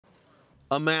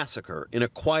A massacre in a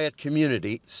quiet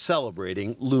community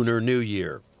celebrating Lunar New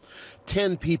Year.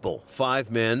 10 people,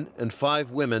 5 men and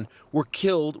 5 women, were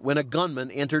killed when a gunman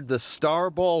entered the Star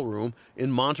Ballroom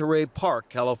in Monterey Park,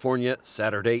 California,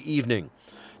 Saturday evening.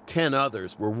 10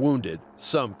 others were wounded,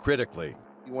 some critically.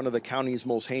 One of the county's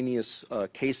most heinous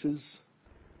cases.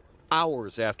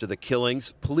 Hours after the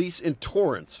killings, police in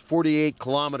Torrance, 48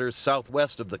 kilometers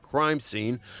southwest of the crime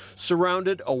scene,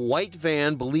 surrounded a white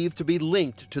van believed to be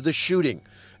linked to the shooting.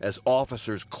 As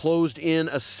officers closed in,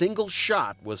 a single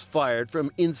shot was fired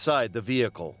from inside the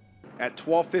vehicle. At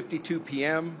 12:52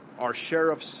 p.m., our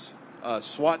sheriff's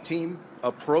SWAT team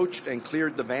approached and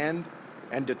cleared the van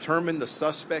and determined the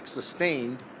suspect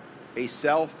sustained a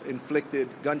self-inflicted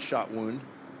gunshot wound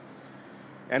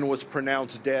and was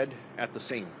pronounced dead at the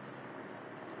scene.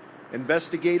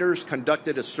 Investigators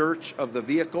conducted a search of the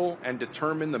vehicle and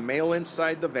determined the male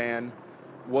inside the van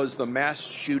was the mass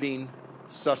shooting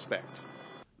suspect.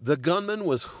 The gunman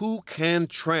was Huu Can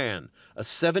Tran, a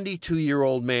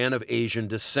 72-year-old man of Asian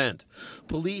descent.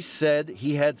 Police said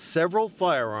he had several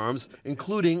firearms,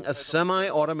 including a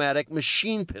semi-automatic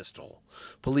machine pistol.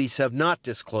 Police have not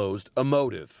disclosed a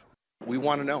motive. We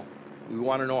want to know. We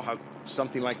want to know how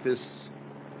something like this,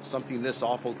 something this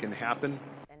awful can happen.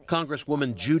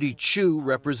 Congresswoman Judy Chu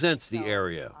represents the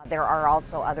area. There are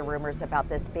also other rumors about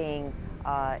this being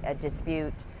a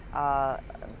dispute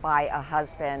by a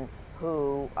husband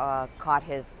who caught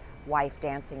his wife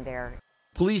dancing there.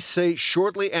 Police say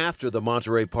shortly after the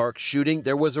Monterey Park shooting,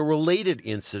 there was a related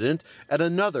incident at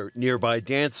another nearby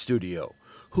dance studio.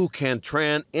 Huu Can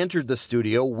Tran entered the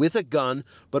studio with a gun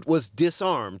but was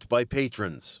disarmed by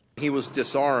patrons. He was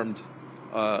disarmed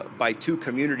by 2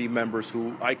 community members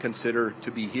who I consider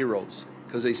to be heroes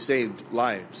because they saved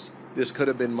lives. This could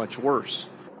have been much worse.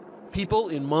 People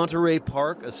in Monterey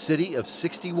Park, a city of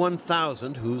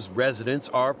 61,000 whose residents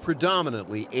are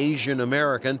predominantly Asian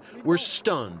American, were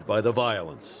stunned by the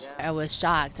violence. I was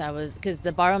shocked. Because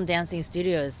the ballroom dancing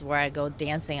studio is where I go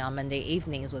dancing on Monday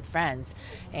evenings with friends,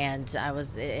 and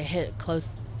it hit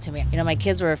close to me. You know, my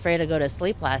kids were afraid to go to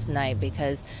sleep last night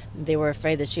because they were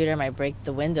afraid the shooter might break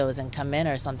the windows and come in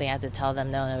or something. I had to tell them,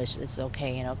 no, it's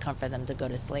okay, you know, comfort them to go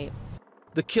to sleep.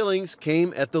 The killings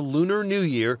came at the Lunar New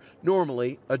Year,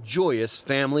 normally a joyous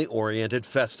family-oriented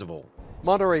festival.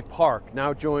 Monterey Park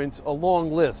now joins a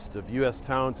long list of U.S.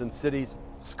 towns and cities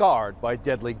scarred by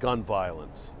deadly gun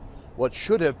violence. What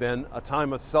should have been a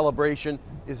time of celebration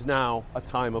is now a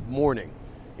time of mourning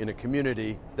in a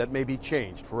community that may be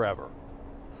changed forever.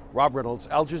 Rob Reynolds,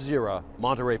 Al Jazeera,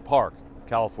 Monterey Park,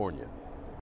 California.